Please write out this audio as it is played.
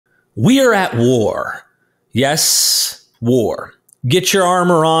We are at war. Yes, war. Get your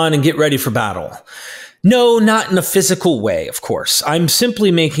armor on and get ready for battle. No, not in a physical way, of course. I'm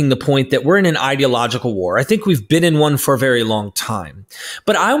simply making the point that we're in an ideological war. I think we've been in one for a very long time.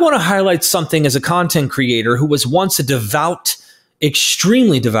 But I want to highlight something as a content creator who was once a devout,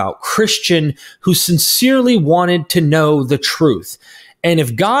 extremely devout Christian who sincerely wanted to know the truth. And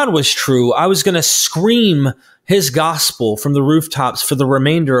if God was true, I was going to scream his gospel from the rooftops for the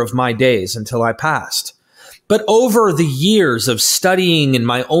remainder of my days until I passed. But over the years of studying and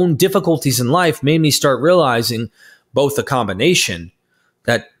my own difficulties in life made me start realizing both a combination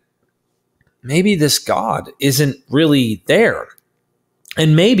that maybe this God isn't really there.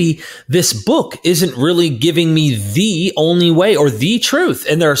 And maybe this book isn't really giving me the only way or the truth.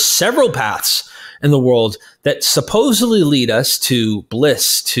 And there are several paths in the world that supposedly lead us to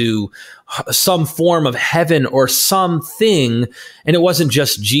bliss, to some form of heaven or something. And it wasn't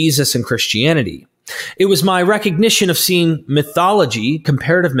just Jesus and Christianity. It was my recognition of seeing mythology,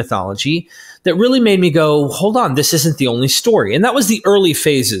 comparative mythology, that really made me go, hold on, this isn't the only story. And that was the early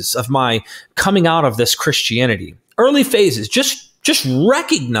phases of my coming out of this Christianity. Early phases, just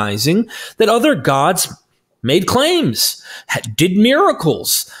recognizing that other gods made claims, did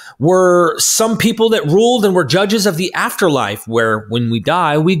miracles, were some people that ruled and were judges of the afterlife, where when we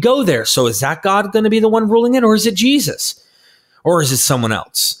die, we go there. So is that God going to be the one ruling it, or is it Jesus? Or is it someone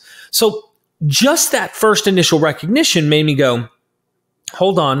else? So just that first initial recognition made me go,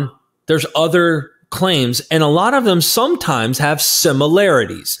 hold on, there's other claims, and a lot of them sometimes have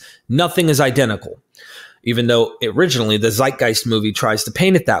similarities. Nothing is identical, even though originally the Zeitgeist movie tries to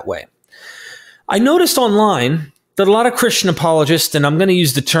paint it that way. I noticed online that a lot of Christian apologists, and I'm going to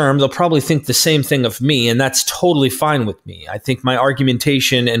use the term, they'll probably think the same thing of me, and that's totally fine with me. I think my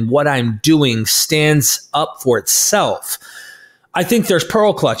argumentation and what I'm doing stands up for itself. I think there's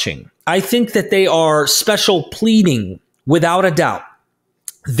pearl clutching. I think that they are special pleading without a doubt.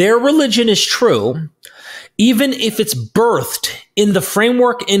 Their religion is true, even if it's birthed in the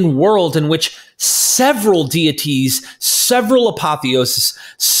framework and world in which several deities, several apotheoses,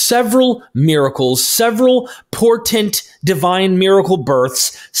 several miracles, several portent divine miracle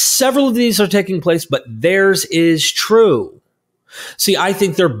births, several of these are taking place, but theirs is true. See, I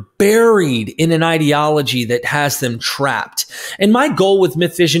think they're buried in an ideology that has them trapped. And my goal with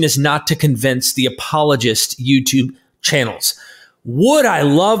MythVision is not to convince the apologist YouTube channels. Would I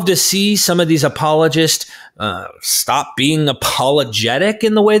love to see some of these apologists stop being apologetic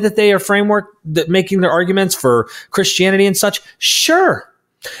in the way that they are making their arguments for Christianity and such? Sure.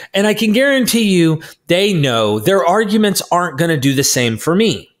 And I can guarantee you they know their arguments aren't going to do the same for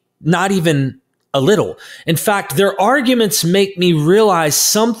me. Not even a little. In fact, their arguments make me realize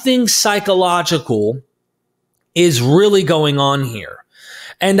something psychological is really going on here.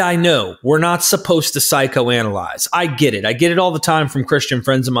 And I know we're not supposed to psychoanalyze. I get it. I get it all the time from Christian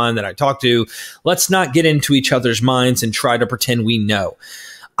friends of mine that I talk to. Let's not get into each other's minds and try to pretend we know.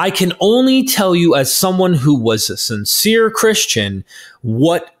 I can only tell you, as someone who was a sincere Christian,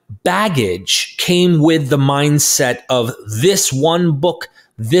 what baggage came with the mindset of this one book,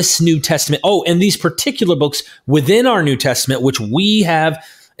 this New Testament. Oh, and these particular books within our New Testament, which we have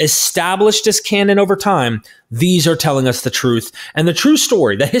established as canon over time, these are telling us the truth. And the true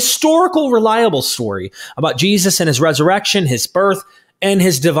story, the historical, reliable story about Jesus and his resurrection, his birth, and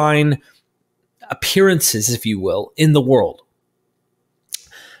his divine appearances, if you will, in the world.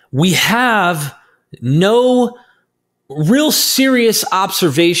 We have no real serious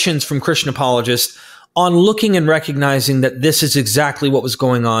observations from Christian apologists on looking and recognizing that this is exactly what was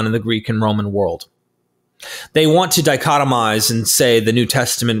going on in the Greek and Roman world. They want to dichotomize and say the New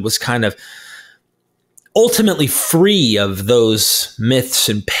Testament was kind of ultimately free of those myths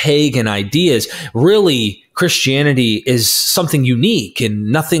and pagan ideas. Really, Christianity is something unique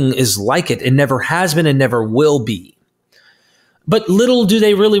and nothing is like it and never has been and never will be. But little do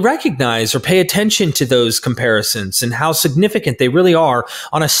they really recognize or pay attention to those comparisons and how significant they really are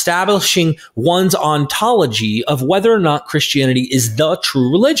on establishing one's ontology of whether or not Christianity is the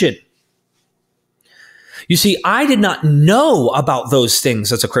true religion. You see, I did not know about those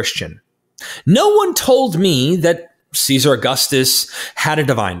things as a Christian. No one told me that Caesar Augustus had a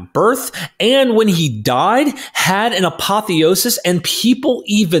divine birth, and when he died, had an apotheosis, and people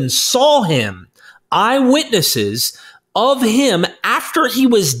even saw him. Eyewitnesses of him after he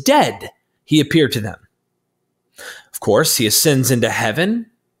was dead, he appeared to them. Of course, he ascends into heaven,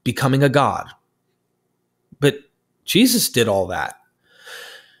 becoming a god. But Jesus did all that.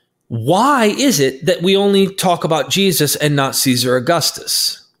 Why is it that we only talk about Jesus and not Caesar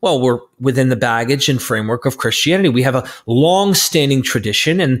Augustus? Well, we're within the baggage and framework of Christianity. We have a long-standing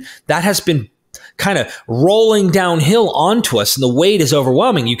tradition, and that has been kind of rolling downhill onto us, and the weight is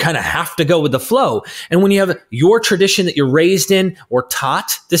overwhelming. You kind of have to go with the flow. And when you have your tradition that you're raised in or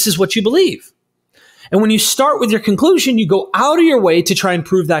taught, this is what you believe. And when you start with your conclusion, you go out of your way to try and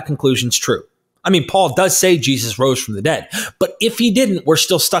prove that conclusion's true. I mean, Paul does say Jesus rose from the dead, but if he didn't, we're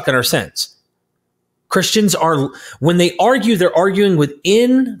still stuck in our sins. Christians are, when they argue, they're arguing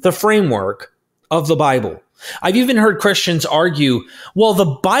within the framework of the Bible. I've even heard Christians argue, well,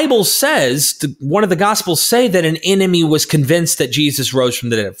 the Bible says, one of the Gospels say that an enemy was convinced that Jesus rose from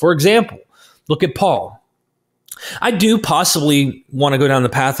the dead. For example, look at Paul. I do possibly want to go down the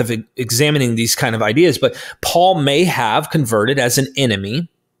path of examining these kind of ideas, but Paul may have converted as an enemy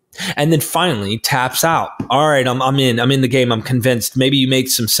and then finally taps out. All right, I'm in the game. I'm convinced. Maybe you make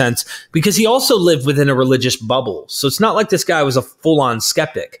some sense, because he also lived within a religious bubble. So it's not like this guy was a full-on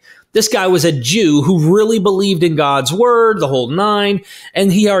skeptic. This guy was a Jew who really believed in God's word, the whole nine,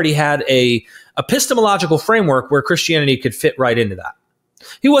 and he already had a epistemological framework where Christianity could fit right into that.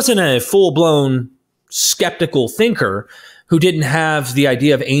 He wasn't a full-blown skeptical thinker who didn't have the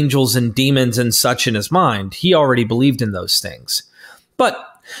idea of angels and demons and such in his mind. He already believed in those things. But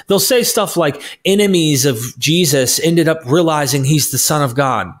they'll say stuff like enemies of Jesus ended up realizing he's the Son of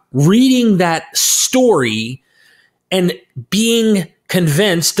God, reading that story and being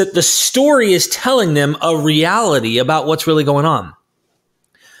convinced that the story is telling them a reality about what's really going on.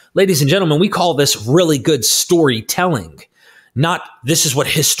 Ladies and gentlemen, we call this really good storytelling, not this is what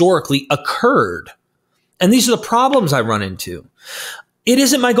historically occurred. And these are the problems I run into. It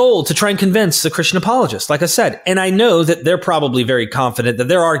isn't my goal to try and convince the Christian apologists, like I said, and I know that they're probably very confident that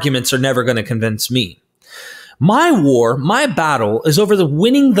their arguments are never going to convince me. My war, my battle is over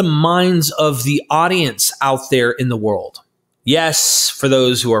winning the minds of the audience out there in the world. Yes, for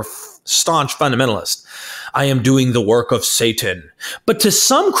those who are staunch fundamentalists, I am doing the work of Satan. But to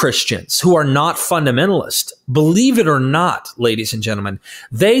some Christians who are not fundamentalist, believe it or not, ladies and gentlemen,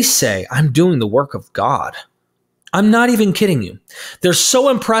 they say, I'm doing the work of God. I'm not even kidding you. They're so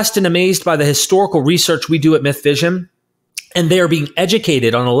impressed and amazed by the historical research we do at MythVision, and they are being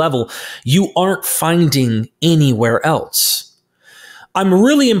educated on a level you aren't finding anywhere else. I'm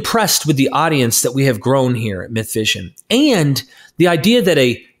really impressed with the audience that we have grown here at MythVision, and the idea that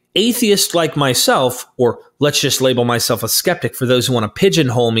a atheist like myself, or let's just label myself a skeptic for those who want to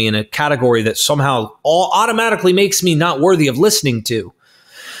pigeonhole me in a category that somehow automatically makes me not worthy of listening to.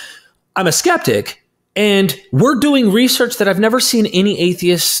 I'm a skeptic, and we're doing research that I've never seen any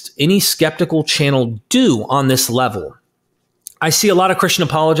atheist, any skeptical channel do on this level. I see a lot of Christian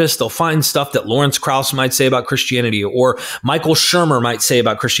apologists. They'll find stuff that Lawrence Krauss might say about Christianity, or Michael Shermer might say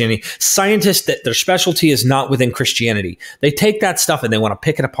about Christianity. Scientists that their specialty is not within Christianity. They take that stuff and they want to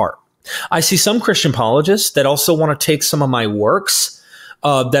pick it apart. I see some Christian apologists that also want to take some of my works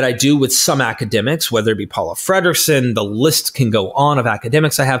that I do with some academics, whether it be Paula Fredrickson, the list can go on of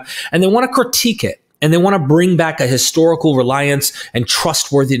academics I have, and they want to critique it. And they want to bring back a historical reliance and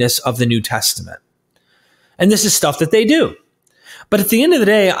trustworthiness of the New Testament. And this is stuff that they do. But at the end of the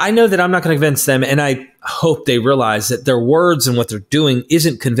day, I know that I'm not going to convince them, and I hope they realize that their words and what they're doing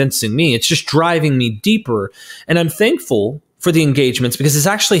isn't convincing me. It's just driving me deeper. And I'm thankful for the engagements because it's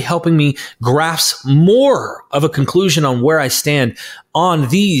actually helping me grasp more of a conclusion on where I stand on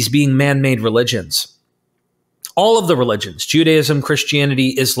these being man-made religions. All of the religions, Judaism,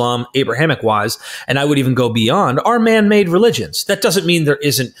 Christianity, Islam, Abrahamic-wise, and I would even go beyond, are man-made religions. That doesn't mean there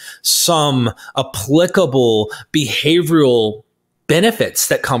isn't some applicable behavioral benefits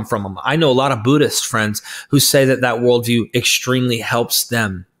that come from them. I know a lot of Buddhist friends who say that that worldview extremely helps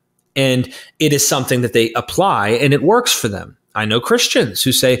them, and it is something that they apply and it works for them. I know Christians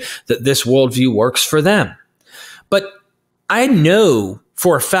who say that this worldview works for them. But I know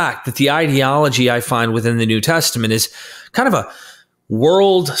for a fact that the ideology I find within the New Testament is kind of a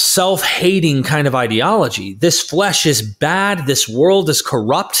world self-hating kind of ideology. This flesh is bad. This world is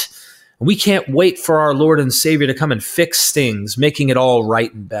corrupt. We can't wait for our Lord and Savior to come and fix things, making it all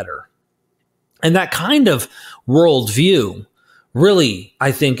right and better. And that kind of worldview really,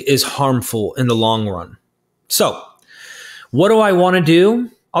 I think, is harmful in the long run. So, what do I want to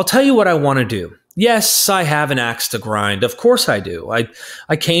do? I'll tell you what I want to do. Yes, I have an axe to grind. Of course I do.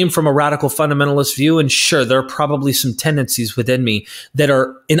 I came from a radical fundamentalist view, and sure, there are probably some tendencies within me that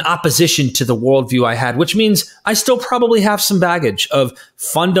are in opposition to the worldview I had, which means I still probably have some baggage of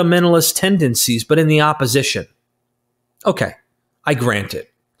fundamentalist tendencies, but in the opposition. Okay, I grant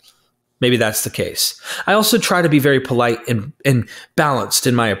it. Maybe that's the case. I also try to be very polite and balanced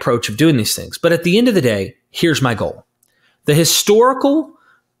in my approach of doing these things. But at the end of the day, here's my goal. The historical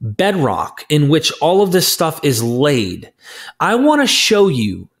bedrock in which all of this stuff is laid. I want to show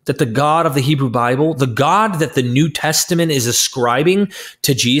you that the God of the Hebrew Bible, the God that the New Testament is ascribing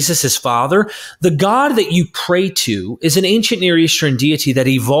to Jesus, his Father, the God that you pray to is an ancient Near Eastern deity that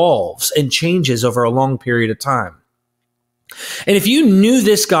evolves and changes over a long period of time. And if you knew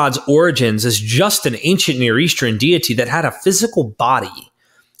this God's origins as just an ancient Near Eastern deity that had a physical body,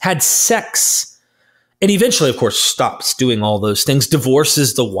 had sex, and eventually, of course, stops doing all those things,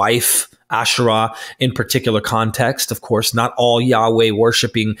 divorces the wife, Asherah, in particular context. Of course, not all Yahweh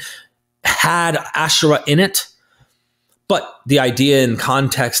worshiping had Asherah in it, but the idea in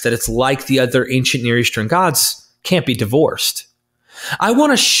context that it's like the other ancient Near Eastern gods can't be divorced. I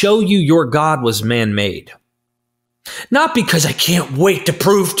want to show you your God was man-made. Not because I can't wait to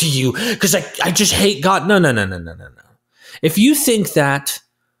prove to you, because I just hate God. No. If you think that,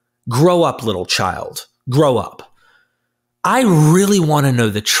 grow up, little child. Grow up. I really want to know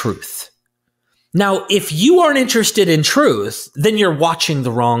the truth. Now, if you aren't interested in truth, then you're watching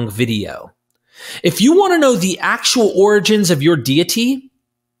the wrong video. If you want to know the actual origins of your deity,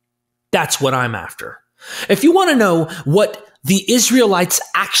 that's what I'm after. If you want to know what the Israelites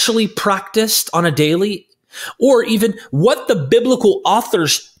actually practiced on a daily, or even what the biblical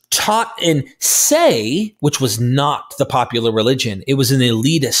authors taught and say, which was not the popular religion, it was an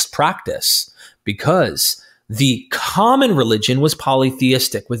elitist practice, because the common religion was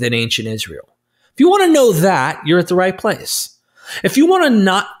polytheistic within ancient Israel. If you want to know that, you're at the right place. If you want to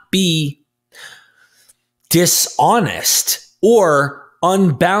not be dishonest or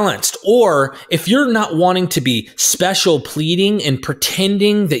unbalanced, or if you're not wanting to be special pleading and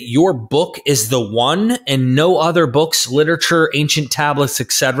pretending that your book is the one and no other books, literature, ancient tablets,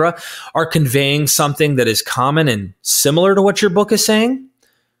 etc., are conveying something that is common and similar to what your book is saying,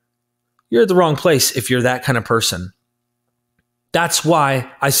 you're at the wrong place if you're that kind of person. That's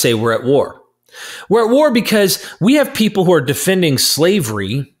why I say we're at war. We're at war because we have people who are defending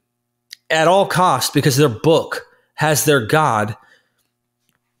slavery at all costs because their book has their God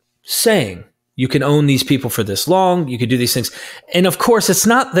saying, you can own these people for this long, you can do these things. And of course, it's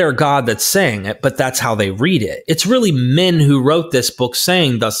not their God that's saying it, but that's how they read it. It's really men who wrote this book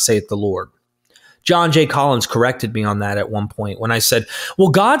saying, thus saith the Lord. John J. Collins corrected me on that at one point when I said, well,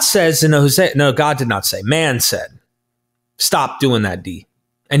 God says in Hosea. No, God did not say. Man said. Stop doing that, D.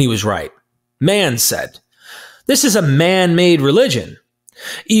 And he was right. Man said. This is a man-made religion.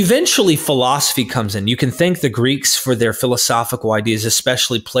 Eventually, philosophy comes in. You can thank the Greeks for their philosophical ideas,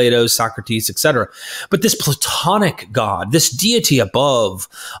 especially Plato, Socrates, etc. But this Platonic God, this deity above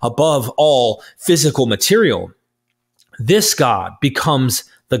all physical material, this God becomes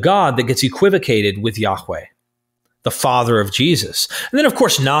the God that gets equivocated with Yahweh, the Father of Jesus. And then, of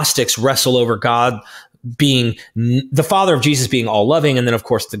course, Gnostics wrestle over God being the Father of Jesus being all loving, and then of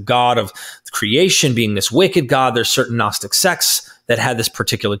course the God of creation being this wicked God. There's certain Gnostic sects that had this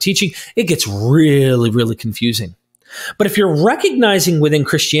particular teaching. It gets really, really confusing. But if you're recognizing within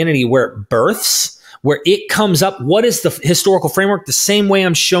Christianity where it births, where it comes up, what is the historical framework? The same way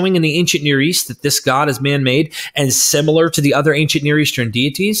I'm showing in the ancient Near East that this God is man-made and similar to the other ancient Near Eastern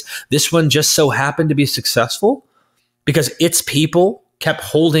deities, this one just so happened to be successful because its people kept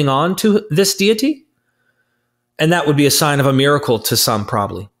holding on to this deity. And that would be a sign of a miracle to some,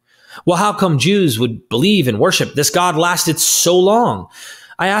 probably. Well, how come Jews would believe and worship this God lasted so long?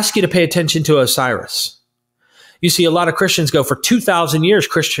 I ask you to pay attention to Osiris. You see, a lot of Christians go, for 2,000 years,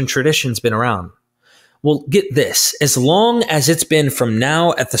 Christian tradition's been around. Well, get this. As long as it's been from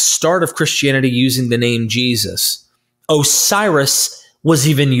now at the start of Christianity using the name Jesus, Osiris was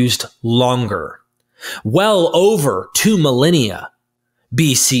even used longer. Well over 2 millennia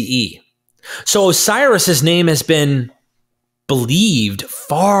BCE. So Osiris's name has been believed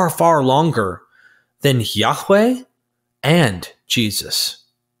far, far longer than Yahweh and Jesus.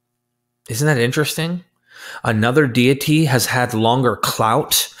 Isn't that interesting? Another deity has had longer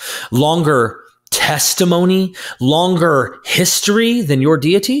clout, longer testimony, longer history than your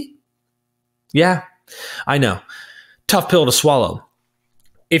deity? Yeah, I know. Tough pill to swallow.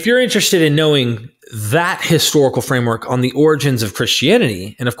 If you're interested in knowing that historical framework on the origins of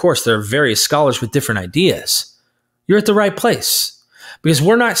Christianity, and of course there are various scholars with different ideas, you're at the right place. Because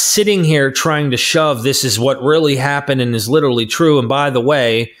we're not sitting here trying to shove this is what really happened and is literally true, and by the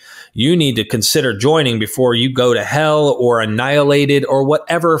way, you need to consider joining before you go to hell or annihilated or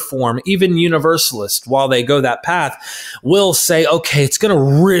whatever form. Even universalists, while they go that path, will say, okay, it's going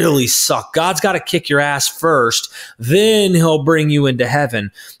to really suck. God's got to kick your ass first, then he'll bring you into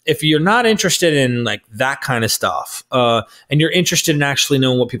heaven. If you're not interested in like that kind of stuff, and you're interested in actually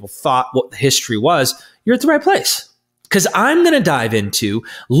knowing what people thought, what the history was, you're at the right place. because I'm going to dive into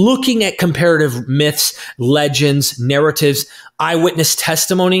looking at comparative myths, legends, narratives, eyewitness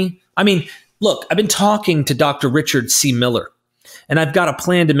testimony. I mean, look, I've been talking to Dr. Richard C. Miller, and I've got a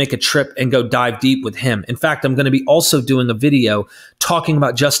plan to make a trip and go dive deep with him. In fact, I'm going to be also doing a video talking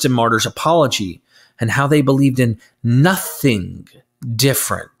about Justin Martyr's apology and how they believed in nothing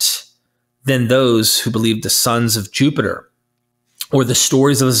different than those who believed the sons of Jupiter, or the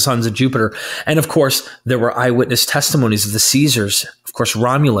stories of the sons of Jupiter. And of course, there were eyewitness testimonies of the Caesars, of course,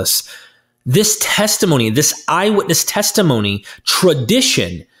 Romulus. This testimony, this eyewitness testimony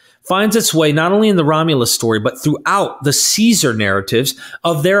tradition finds its way not only in the Romulus story, but throughout the Caesar narratives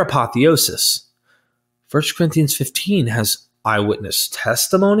of their apotheosis. 1 Corinthians 15 has eyewitness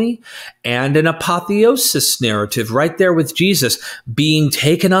testimony and an apotheosis narrative right there with Jesus being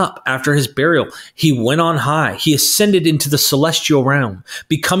taken up after his burial. He went on high. He ascended into the celestial realm,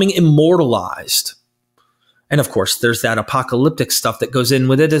 becoming immortalized. And of course, there's that apocalyptic stuff that goes in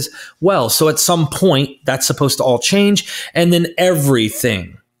with it as well. So at some point, that's supposed to all change. And then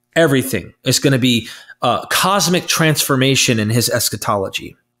everything is going to be cosmic transformation in his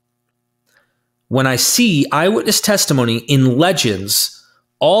eschatology. When I see eyewitness testimony in legends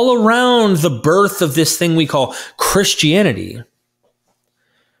all around the birth of this thing we call Christianity,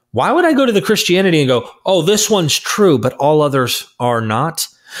 why would I go to the Christianity and go, oh, this one's true, but all others are not?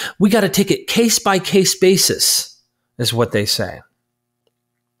 We got to take it case by case basis, is what they say.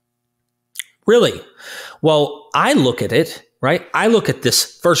 Really? Well, I look at it, right? I look at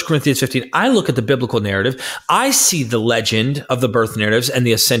this 1 Corinthians 15. I look at the biblical narrative. I see the legend of the birth narratives and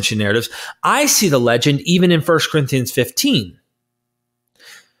the ascension narratives. I see the legend even in 1 Corinthians 15.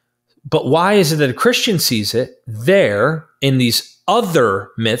 But why is it that a Christian sees it there in these other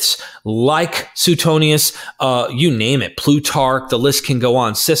myths like Suetonius, you name it, Plutarch, the list can go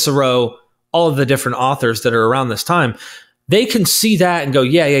on, Cicero, all of the different authors that are around this time? They can see that and go,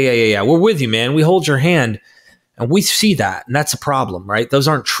 yeah, we're with you, man. We hold your hand. And we see that, and that's a problem, right? Those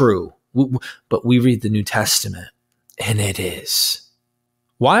aren't true. But we read the New Testament, and it is.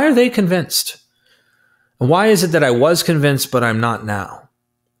 Why are they convinced? And why is it that I was convinced, but I'm not now?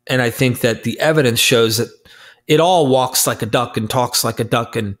 And I think that the evidence shows that it all walks like a duck and talks like a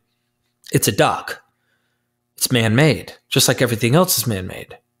duck, and it's a duck. It's man-made, just like everything else is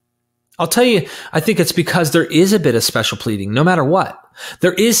man-made. I'll tell you, I think it's because there is a bit of special pleading, no matter what.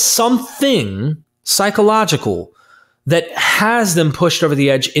 There is something psychological that has them pushed over the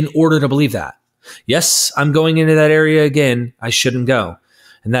edge in order to believe that. Yes, I'm going into that area again. I shouldn't go.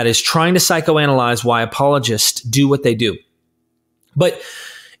 And that is trying to psychoanalyze why apologists do what they do. But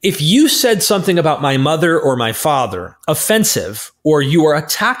if you said something about my mother or my father offensive, or you are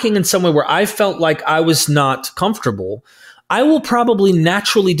attacking in some way where I felt like I was not comfortable, I will probably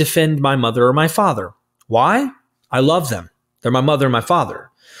naturally defend my mother or my father. Why? I love them. They're my mother and my father.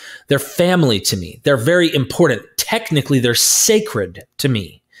 They're family to me. They're very important. Technically, they're sacred to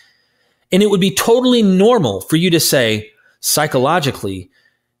me. And it would be totally normal for you to say, psychologically,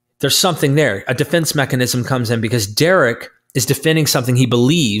 there's something there. A defense mechanism comes in because Derek is defending something he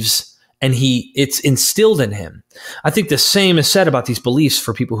believes, and it's instilled in him. I think the same is said about these beliefs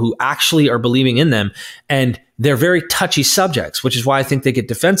for people who actually are believing in them, and they're very touchy subjects, which is why I think they get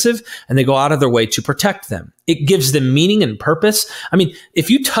defensive and they go out of their way to protect them. It gives them meaning and purpose. I mean, if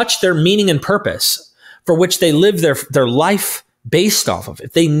you touch their meaning and purpose for which they live their life based off of,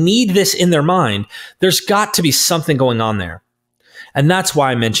 if they need this in their mind, there's got to be something going on there. And that's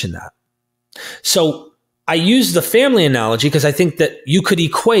why I mentioned that. So I use the family analogy because I think that you could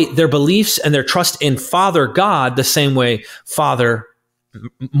equate their beliefs and their trust in Father God the same way Father,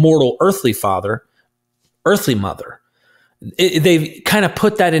 mortal earthly father, earthly mother. They've kind of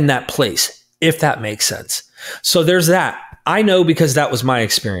put that in that place, if that makes sense. So there's that. I know because that was my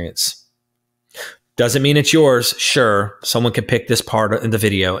experience. Doesn't mean it's yours. Sure, someone could pick this part in the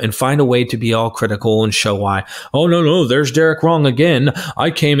video and find a way to be all critical and show why. Oh, no, there's Derek wrong again. I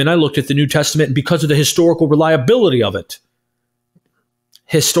came and I looked at the New Testament and because of the historical reliability of it.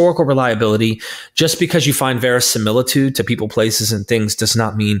 Historical reliability, just because you find verisimilitude to people, places, and things does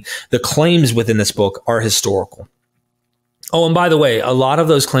not mean the claims within this book are historical. Oh, and by the way, a lot of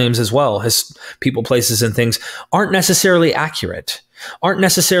those claims as well, people, places, and things aren't necessarily accurate, aren't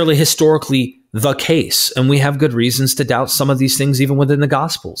necessarily historically the case. And we have good reasons to doubt some of these things even within the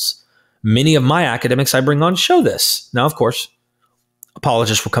Gospels. Many of my academics I bring on show this. Now, of course,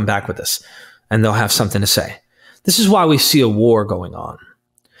 apologists will come back with this and they'll have something to say. This is why we see a war going on.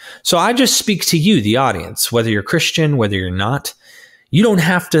 So I just speak to you, the audience, whether you're Christian, whether you're not. You don't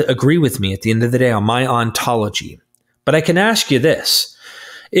have to agree with me at the end of the day on my ontology. But I can ask you this.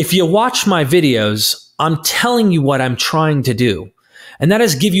 If you watch my videos I'm telling you what I'm trying to do, and that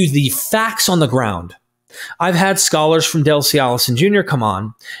is give you the facts on the ground. I've had scholars from Dale C. Allison Jr. come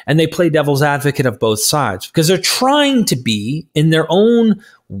on, and they play devil's advocate of both sides because they're trying to be, in their own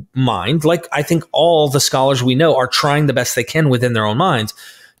mind, like I think all the scholars we know are trying the best they can within their own minds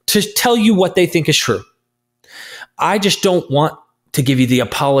to tell you what they think is true. I just don't want to give you the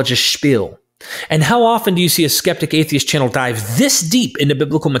apologist spiel. And how often do you see a skeptic atheist channel dive this deep into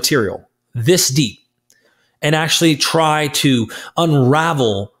biblical material, this deep, and actually try to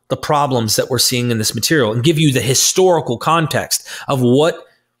unravel the problems that we're seeing in this material and give you the historical context of what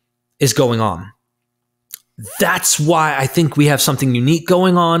is going on? That's why I think we have something unique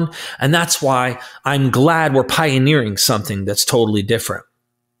going on, and that's why I'm glad we're pioneering something that's totally different.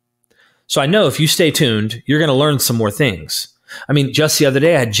 So I know if you stay tuned, you're going to learn some more things. I mean, just the other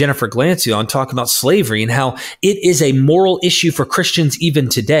day, I had Jennifer Glancy on talking about slavery and how it is a moral issue for Christians even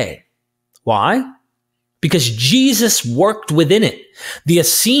today. Why? Because Jesus worked within it. The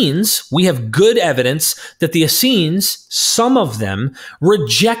Essenes, we have good evidence that the Essenes, some of them,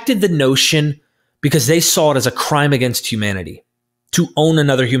 rejected the notion because they saw it as a crime against humanity to own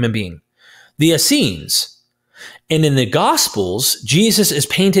another human being. The Essenes. And in the Gospels, Jesus is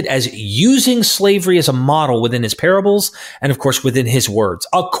painted as using slavery as a model within his parables and, of course, within his words,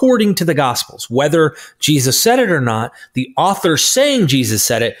 according to the Gospels. Whether Jesus said it or not, the author saying Jesus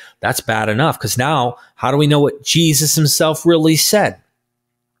said it, that's bad enough, because now how do we know what Jesus himself really said?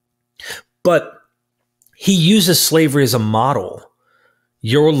 But he uses slavery as a model.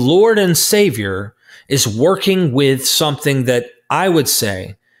 Your Lord and Savior is working with something that I would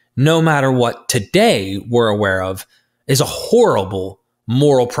say, no matter what today we're aware of, is a horrible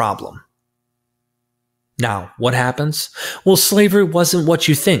moral problem. Now, what happens? Well, slavery wasn't what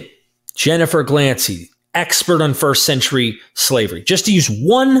you think. Jennifer Glancy, expert on first century slavery, just to use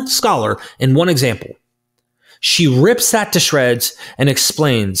one scholar in one example, she rips that to shreds and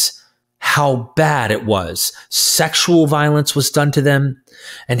explains how bad it was. Sexual violence was done to them,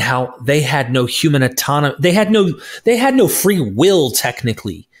 and how they had no human autonomy. They had no free will,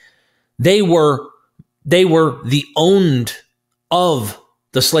 technically. They were the owned of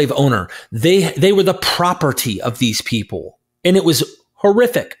the slave owner. They were the property of these people. And it was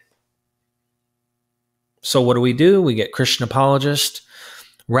horrific. So what do? We get Christian apologists.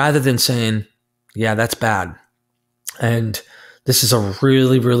 Rather than saying, yeah, that's bad, and this is a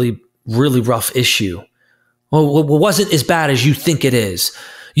really, really, really rough issue. Well, it wasn't as bad as you think it is.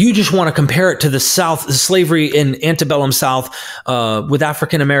 You just want to compare it to the South, the slavery in antebellum South with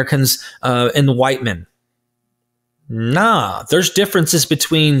African Americans and the white men. Nah, there's differences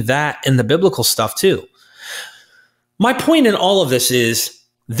between that and the biblical stuff too. My point in all of this is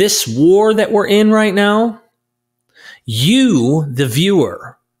this war that we're in right now, you, the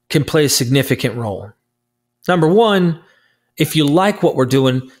viewer, can play a significant role. Number one, if you like what we're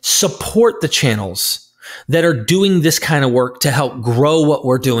doing, support the channels that are doing this kind of work to help grow what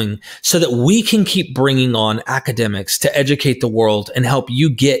we're doing so that we can keep bringing on academics to educate the world and help you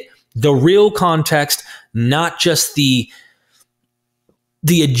get the real context, not just the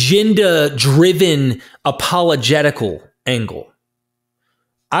agenda-driven apologetical angle.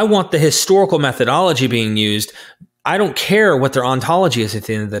 I want the historical methodology being used. I don't care what their ontology is at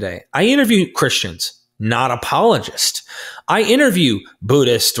the end of the day. I interview Christians, not apologists. I interview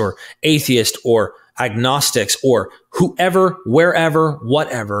Buddhist or atheist or agnostics or whoever, wherever,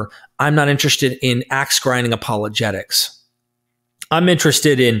 whatever. I'm not interested in axe grinding apologetics. I'm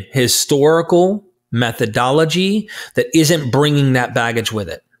interested in historical methodology that isn't bringing that baggage with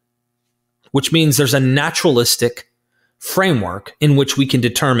it, which means there's a naturalistic framework in which we can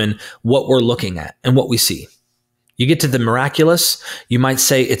determine what we're looking at and what we see. You get to the miraculous, you might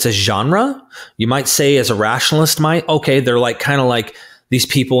say it's a genre. You might say, as a rationalist might, okay, they're like kind of like these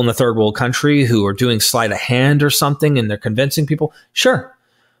people in the third world country who are doing sleight of hand or something and they're convincing people. Sure.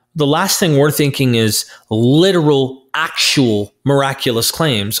 The last thing we're thinking is literal, actual miraculous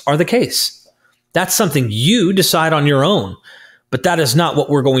claims are the case. That's something you decide on your own, but that is not what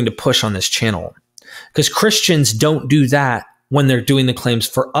we're going to push on this channel, because Christians don't do that when they're doing the claims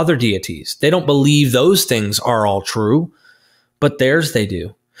for other deities. They don't believe those things are all true, but theirs they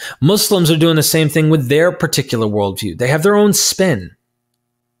do. Muslims are doing the same thing with their particular worldview. They have their own spin.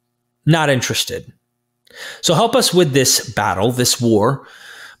 Not interested. So help us with this battle, this war,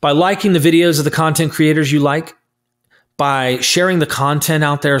 by liking the videos of the content creators you like, by sharing the content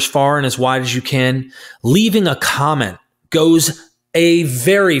out there as far and as wide as you can. Leaving a comment goes a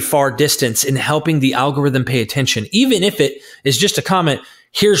very far distance in helping the algorithm pay attention, even if it is just a comment,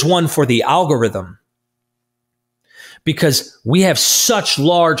 here's one for the algorithm. because we have such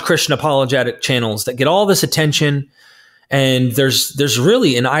large Christian apologetic channels that get all this attention, and there's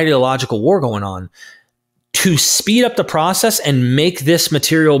really an ideological war going on. To speed up the process and make this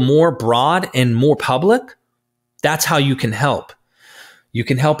material more broad and more public, that's how you can help. You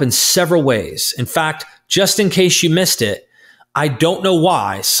can help in several ways. In fact, just in case you missed it, I don't know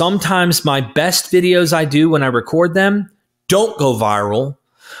why. Sometimes my best videos I do when I record them don't go viral,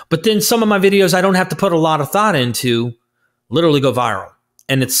 but then some of my videos I don't have to put a lot of thought into literally go viral.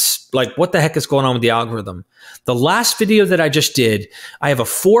 And it's like, what the heck is going on with the algorithm? The last video that I just did, I have a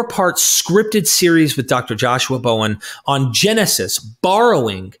 4-part scripted series with Dr. Joshua Bowen on Genesis,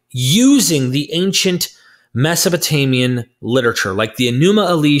 using the ancient Mesopotamian literature, like the Enuma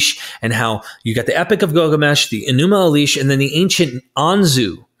Elish, and how you got the Epic of Gilgamesh, the Enuma Elish, and then the ancient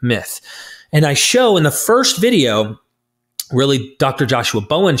Anzu myth. And I show in the first video, really Dr. Joshua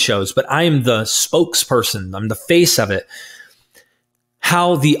Bowen shows, but I am the spokesperson, I'm the face of it,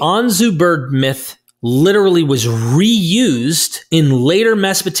 how the Anzu bird myth literally was reused in later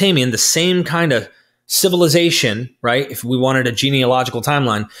Mesopotamia, in the same kind of civilization, right? If we wanted a genealogical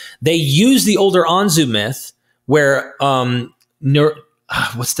timeline, they used the older Anzu myth where,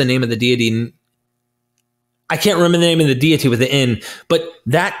 what's the name of the deity? I can't remember the name of the deity with the N, but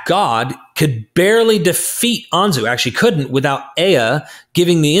that god could barely defeat Anzu, actually couldn't, without Ea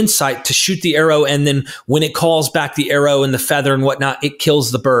giving the insight to shoot the arrow, and then when it calls back the arrow and the feather and whatnot, it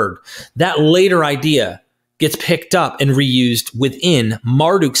kills the bird. That later idea gets picked up and reused within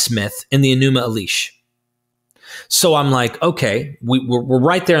Marduk's myth in the Enuma Elish. So I'm like, okay, we're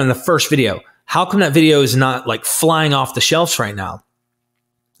right there in the first video. How come that video is not like flying off the shelves right now?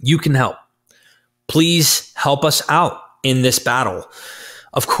 You can help. Please help us out in this battle.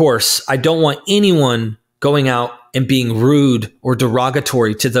 Of course, I don't want anyone going out and being rude or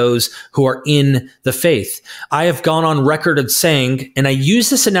derogatory to those who are in the faith. I have gone on record of saying, and I use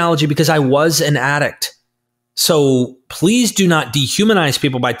this analogy because I was an addict. So please do not dehumanize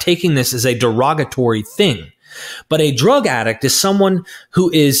people by taking this as a derogatory thing. But a drug addict is someone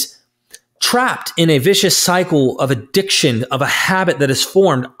who is trapped in a vicious cycle of addiction, of a habit that is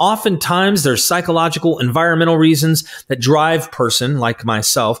formed. Oftentimes, there's psychological, environmental reasons that drive a person like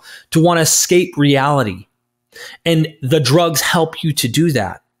myself to want to escape reality. And the drugs help you to do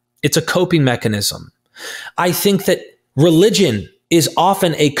that. It's a coping mechanism. I think that religion is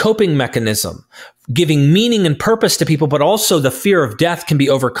often a coping mechanism, giving meaning and purpose to people, but also the fear of death can be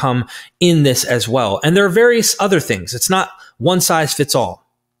overcome in this as well. And there are various other things. It's not one size fits all.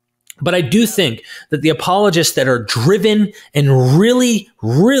 But I do think that the apologists that are driven and really,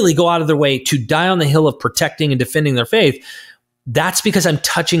 really go out of their way to die on the hill of protecting and defending their faith, that's because I'm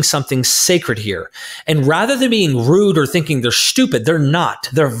touching something sacred here. And rather than being rude or thinking they're stupid, they're not.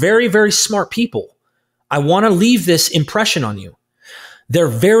 They're very, very smart people. I want to leave this impression on you. They're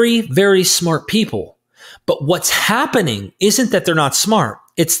very, very smart people. But what's happening isn't that they're not smart.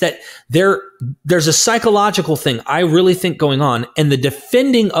 It's that there's a psychological thing I really think going on, and the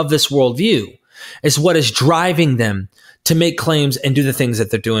defending of this worldview is what is driving them to make claims and do the things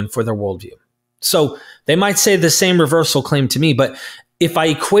that they're doing for their worldview. So they might say the same reversal claim to me, but if I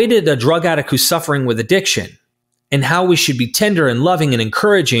equated a drug addict who's suffering with addiction and how we should be tender and loving and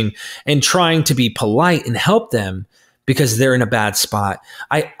encouraging and trying to be polite and help them because they're in a bad spot,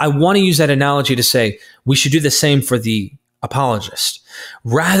 I want to use that analogy to say we should do the same for the apologist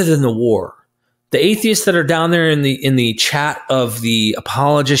rather than the war. The atheists that are down there in the chat of the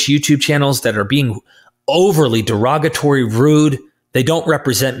apologist YouTube channels that are being overly derogatory, rude, they don't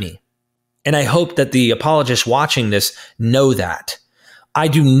represent me. And I hope that the apologists watching this know that. I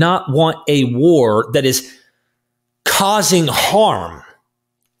do not want a war that is causing harm.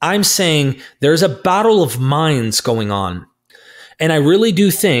 I'm saying there's a battle of minds going on. And I really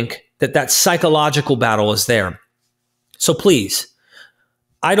do think that that psychological battle is there. So please,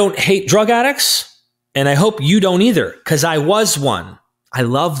 I don't hate drug addicts, and I hope you don't either, because I was one. I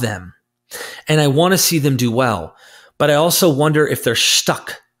love them, and I want to see them do well. But I also wonder if they're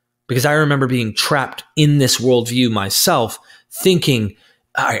stuck, because I remember being trapped in this worldview myself, thinking,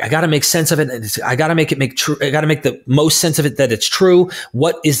 all right, I got to make sense of it. I got to make the most sense of it that it's true.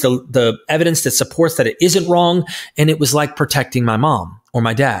 What is the evidence that supports that it isn't wrong? And it was like protecting my mom or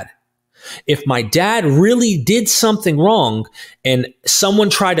my dad. If my dad really did something wrong and someone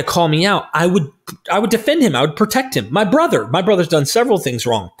tried to call me out, I would defend him. I would protect him. My brother's done several things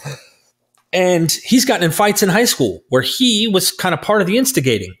wrong. And he's gotten in fights in high school where he was kind of part of the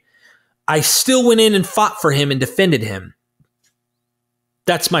instigating. I still went in and fought for him and defended him.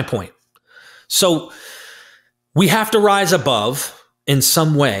 That's my point. So we have to rise above in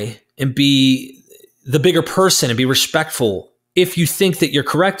some way and be the bigger person and be respectful if you think that you're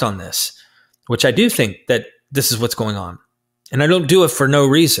correct on this, which I do think that this is what's going on. And I don't do it for no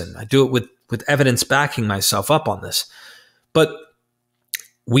reason. I do it with evidence backing myself up on this. But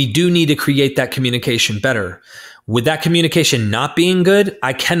we do need to create that communication better. With that communication not being good,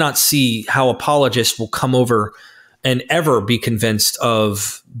 I cannot see how apologists will come over and ever be convinced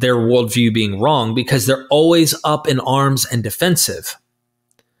of their worldview being wrong, because they're always up in arms and defensive.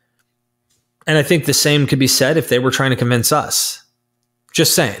 And I think the same could be said if they were trying to convince us.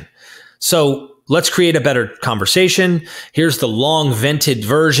 Just saying. So let's create a better conversation. Here's the long vented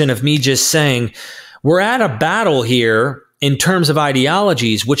version of me just saying, we're at a battle here in terms of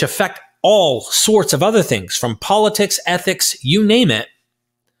ideologies, which affect all sorts of other things, from politics, ethics, you name it.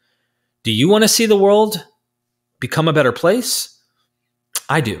 Do you want to see the world become a better place?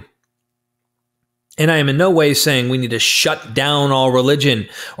 I do. And I am in no way saying we need to shut down all religion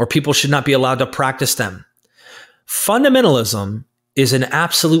or people should not be allowed to practice them. Fundamentalism is an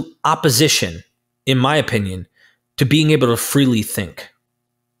absolute opposition, in my opinion, to being able to freely think.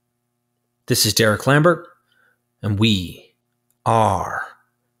 This is Derek Lambert, and we are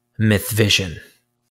MythVision.